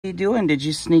What are you doing? Did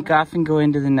you sneak off and go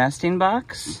into the nesting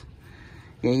box?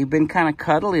 Yeah, you've been kind of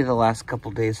cuddly the last couple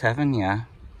days, haven't you?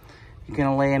 You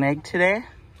gonna lay an egg today?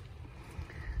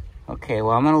 Okay,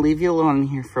 well, I'm gonna leave you alone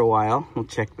here for a while. We'll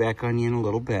check back on you in a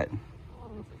little bit.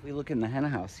 If we look in the hen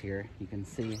house here, you can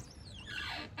see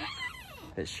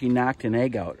that she knocked an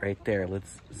egg out right there.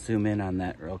 Let's zoom in on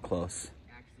that real close.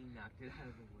 Actually knocked it out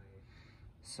of the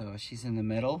way. So she's in the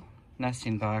middle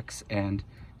nesting box, and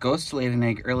Ghost laid an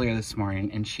egg earlier this morning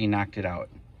and she knocked it out.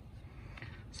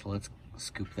 So let's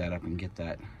scoop that up and get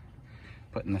that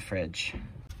put in the fridge.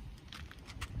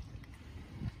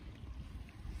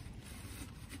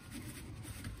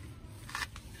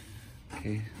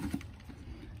 Okay,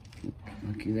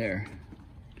 looky there.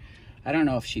 I don't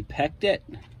know if she pecked it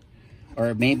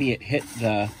or maybe it hit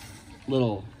the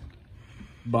little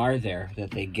bar there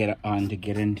that they get on to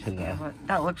get into the Yeah,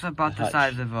 that looks about the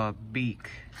size of a beak.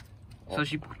 So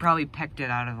she probably pecked it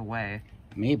out of the way.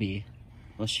 Maybe.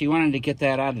 Well, she wanted to get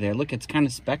that out of there. Look, it's kind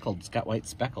of speckled. It's got white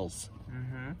speckles.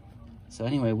 Mm-hmm. So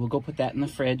anyway, we'll go put that in the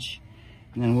fridge,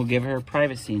 and then we'll give her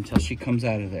privacy until she comes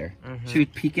out of there. Mm-hmm. Should we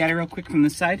peek at her real quick from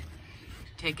this side?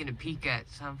 Taking a peek at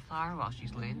Sunflower while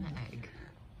she's laying the egg.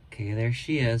 Okay, there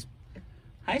she is.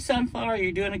 Hi, Sunflower.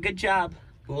 You're doing a good job.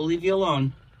 We'll leave you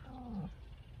alone.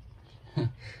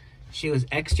 She was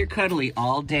extra cuddly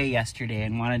all day yesterday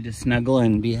and wanted to snuggle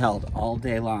and be held all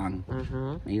day long.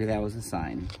 Mm-hmm. Maybe that was a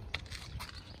sign.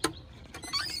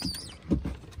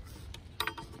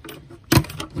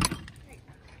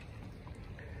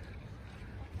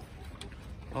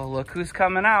 Oh, look who's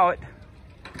coming out.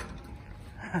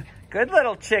 Good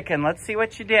little chicken. Let's see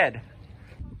what you did.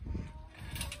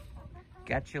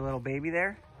 Got your little baby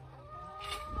there?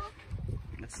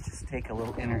 Let's just take a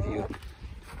little interview.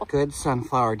 Good,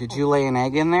 Sunflower. Did you lay an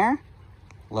egg in there?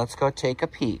 Let's go take a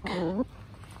peek.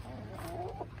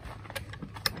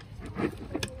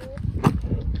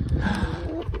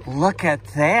 Look at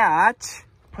that.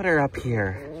 Put her up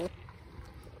here.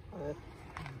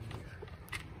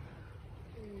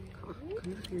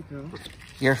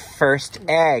 Your first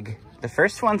egg. The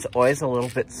first one's always a little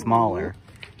bit smaller,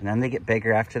 and then they get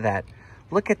bigger after that.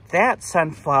 Look at that,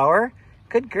 Sunflower.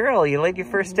 Good girl, you laid your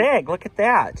first egg. Look at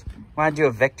that. Want to do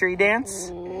a victory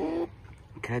dance?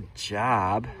 Good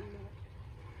job.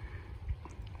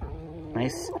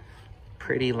 Nice,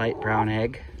 pretty light brown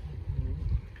egg.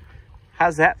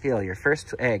 How's that feel, your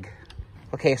first egg?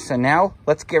 Okay, so now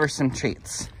let's give her some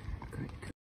treats.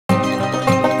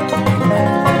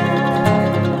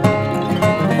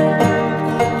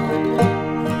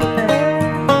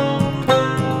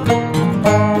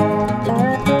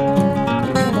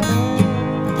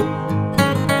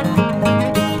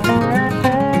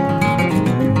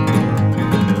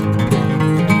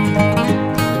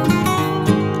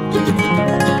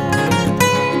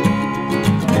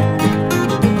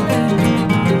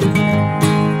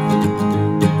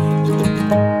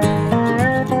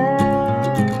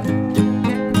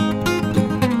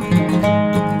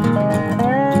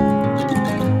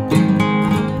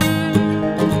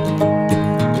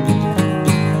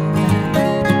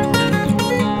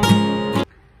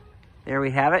 There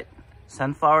we have it,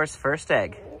 Sunflower's first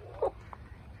egg.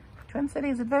 Twin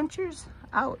Cities Adventures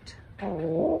out.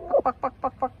 Buck, buck,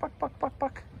 buck, buck, buck, buck, buck,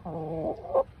 buck.